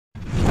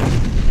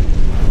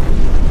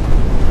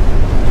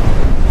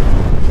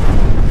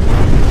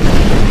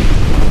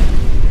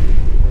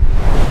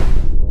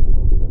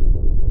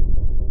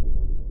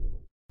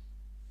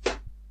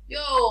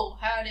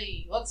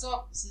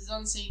this is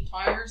Unseen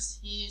Tigers.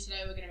 Here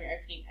today we're going to be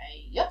opening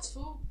a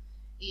Yveltal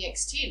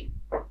Ex Tin.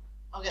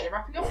 I'll get the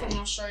wrapping off and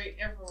I'll show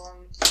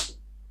everyone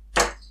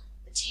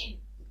the tin.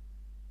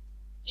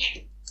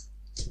 Yeah.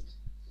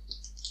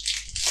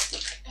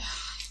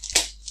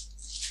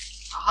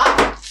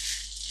 Aha!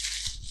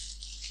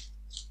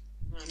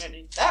 I don't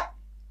need that.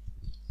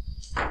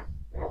 On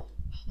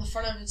the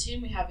front of the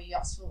tin we have a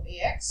Yveltal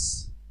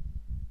EX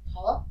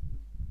colour.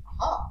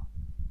 Aha!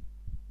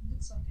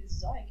 Looks like a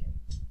zygote.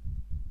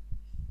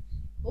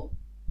 Oh,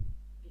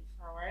 bit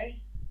far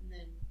away. And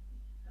then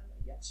we have a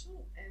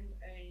Yveltal and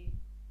a.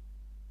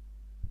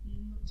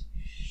 Not too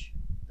sure.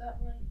 That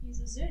one is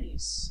a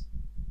Xerneas.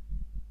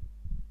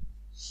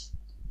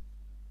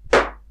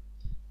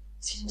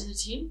 Let's get into the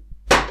tin.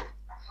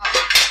 Aha.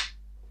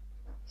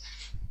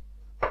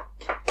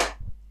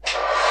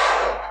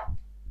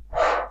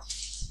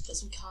 Got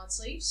some card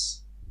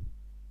sleeves.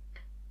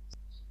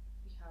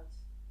 We have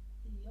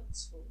the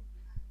Yveltal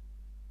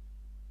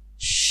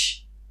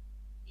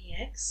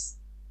EX.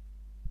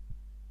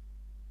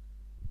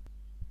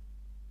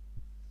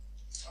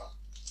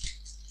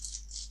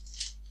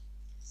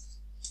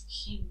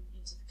 Him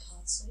into the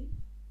card sleeve.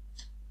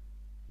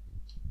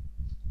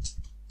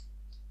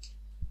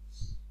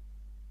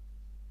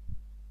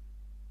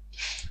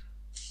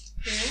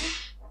 Then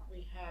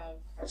we have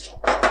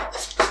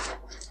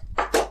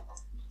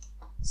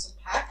some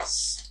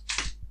packs.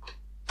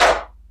 We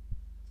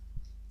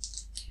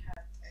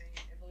have a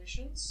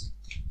Evolutions,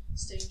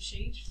 Steam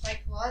Sheet,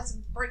 Fake Lies,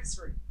 and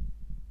Breakthrough.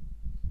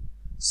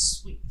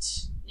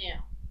 Sweet.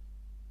 Now,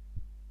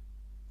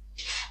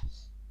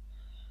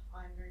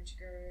 I'm going to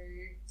go.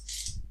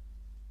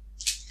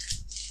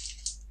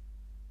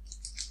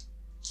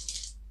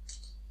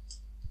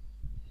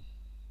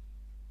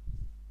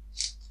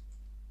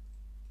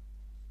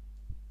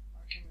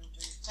 Okay, we'll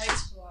do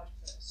Fates Collide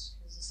first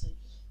because it's like.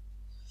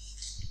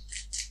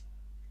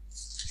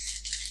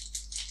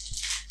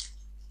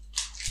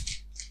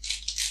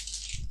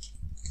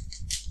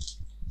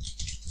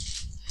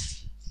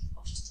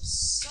 Off to the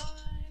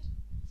side.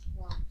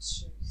 1,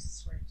 2,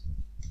 3 to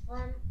the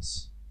front.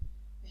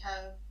 We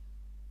have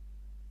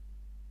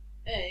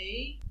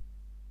a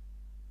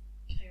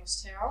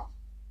Chaos Tower,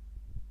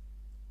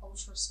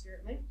 Ultra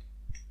Spirit Link.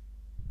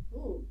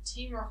 Ooh,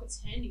 Team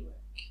Rocket's Handiwork.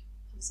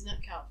 Haven't seen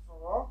that card for a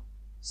while.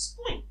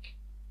 Spoink.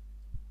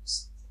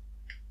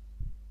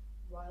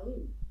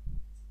 Ryloo.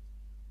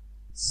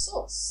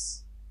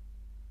 Sauce.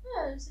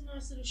 Oh, there's a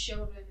nice little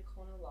shell over in the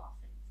corner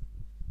laughing.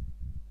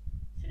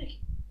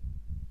 Finicky.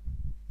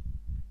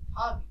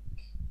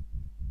 Harvik.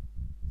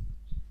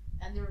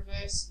 And the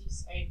reverse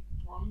is a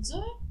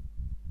Bronzer.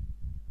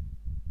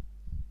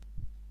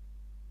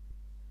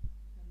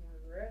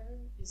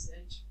 Is a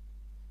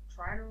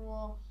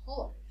Trinor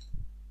Hollow.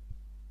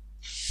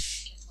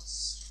 Get my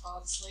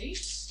card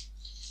sleeves.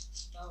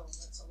 Oh,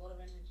 that's a lot of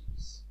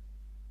energies.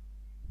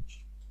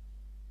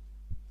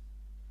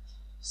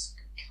 That's a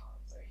good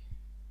card though.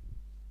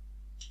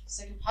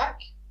 Second pack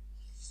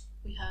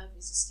we have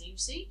is a Steam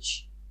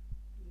Siege.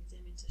 Move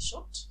them into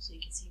shot so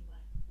you can see my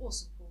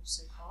awesome pull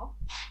so far.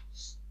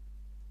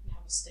 We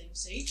have a Steam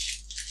Siege.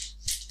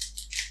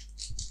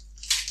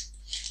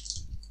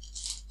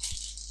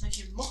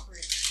 Making a mockery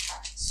of the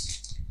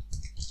packs.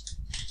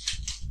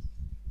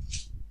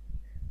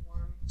 1,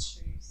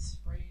 2,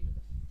 3 to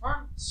the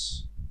front.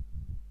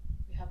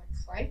 We have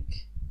a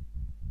Clank.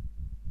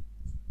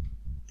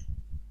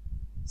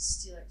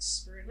 Steelex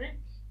Spirit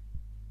Link.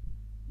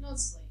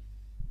 Nodsleaf.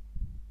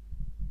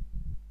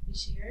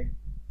 Ichigo.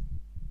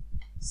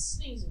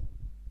 Sneasel.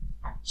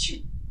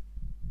 Achoo.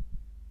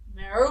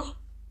 Meryl.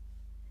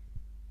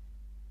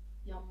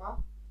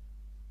 Yama.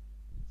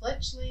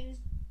 Fletchling.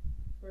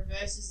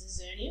 Reverse is a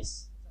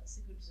Xerneas, that's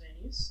a good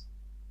Xerneas,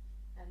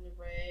 and the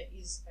rare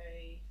is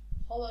a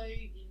Hollow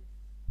Inferno.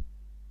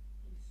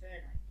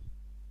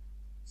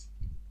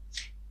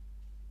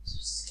 So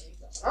just leave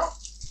that one up.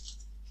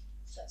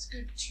 That's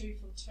good, 2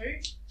 from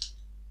 2.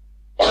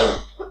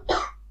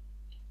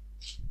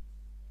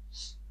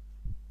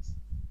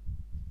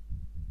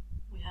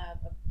 We have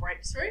a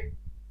Breakthrough.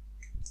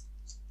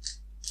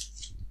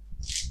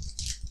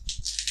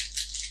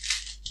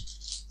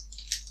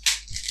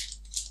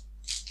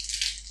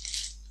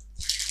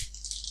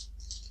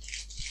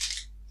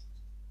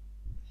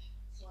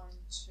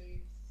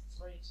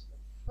 To the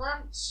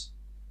front.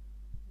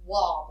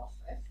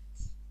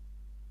 Warbafeth.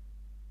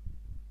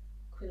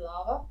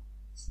 Quilava.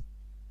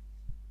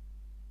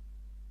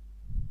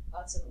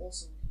 That's an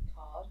awesome looking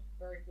card.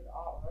 Very good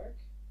artwork.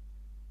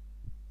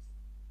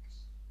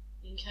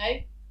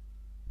 Inkay.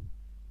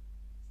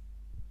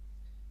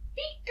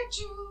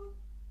 Pikachu.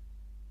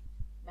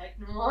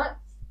 Magnemite.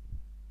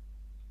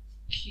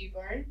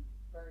 Cubone.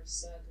 Very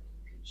sad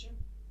looking picture.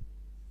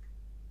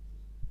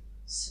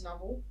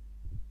 Snubble.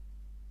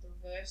 The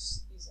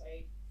reverse is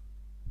a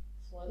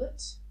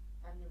Flolet,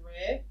 and the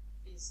rare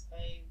is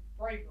a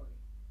Bravery.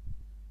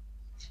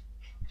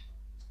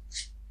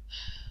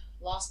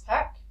 Last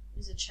pack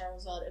is a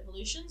Charizard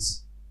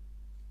Evolutions.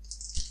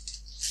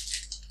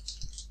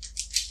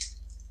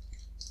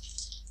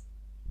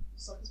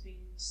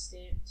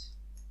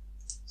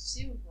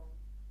 sealed one.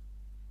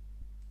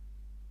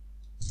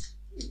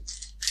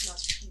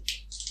 Nice pink.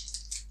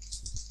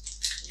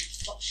 And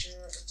flucture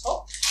at the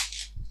top.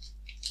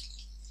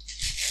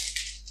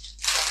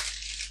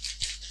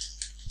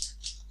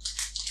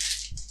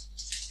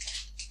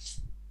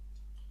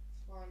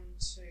 One,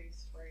 two,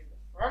 three in the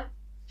front.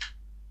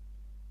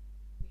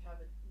 We have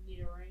a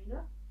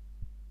Nidorina.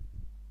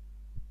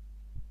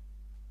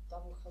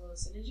 Double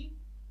colourless energy.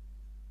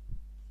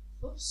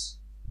 Oops.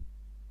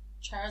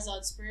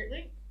 Charizard Spirit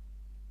Link.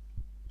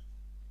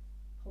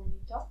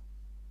 Ponyta.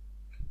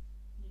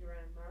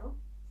 Nidorina Male.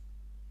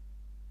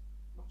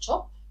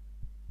 Machop.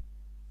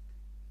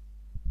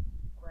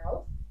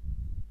 Growlithe.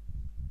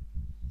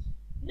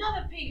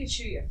 Another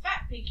Pikachu, a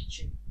fat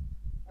Pikachu.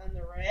 And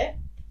the rare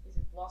is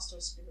a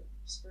Blastoise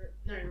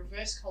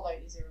reverse holo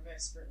is a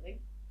reverse Spirit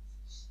Link.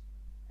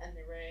 And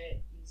the rare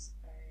is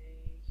a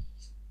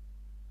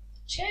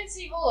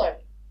Chansey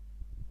holo.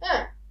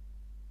 Huh.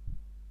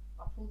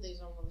 I pulled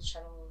these on the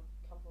channel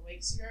a couple of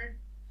weeks ago.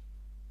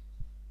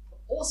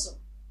 Awesome.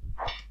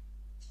 I'll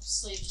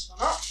sleeve this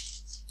one up.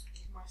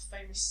 My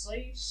famous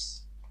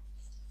sleeves.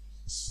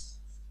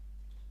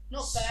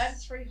 Not bad.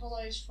 3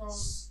 holos from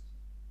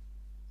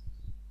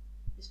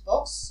this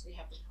box. We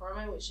have the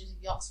promo, which is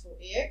Yveltal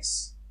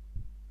EX.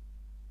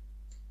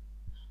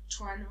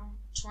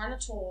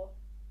 Tyranitar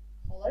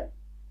holo.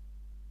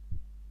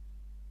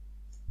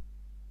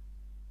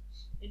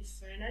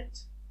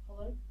 Infernape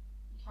holo.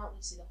 You can't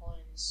really see the holo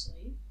in this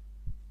sleeve.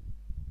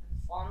 And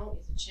the final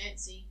is a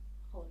Chansey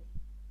holo.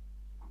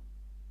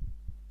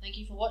 Thank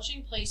you for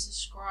watching. Please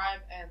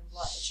subscribe and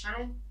like the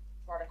channel.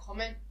 Write a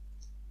comment.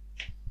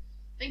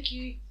 Thank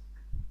you.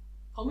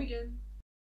 Come again.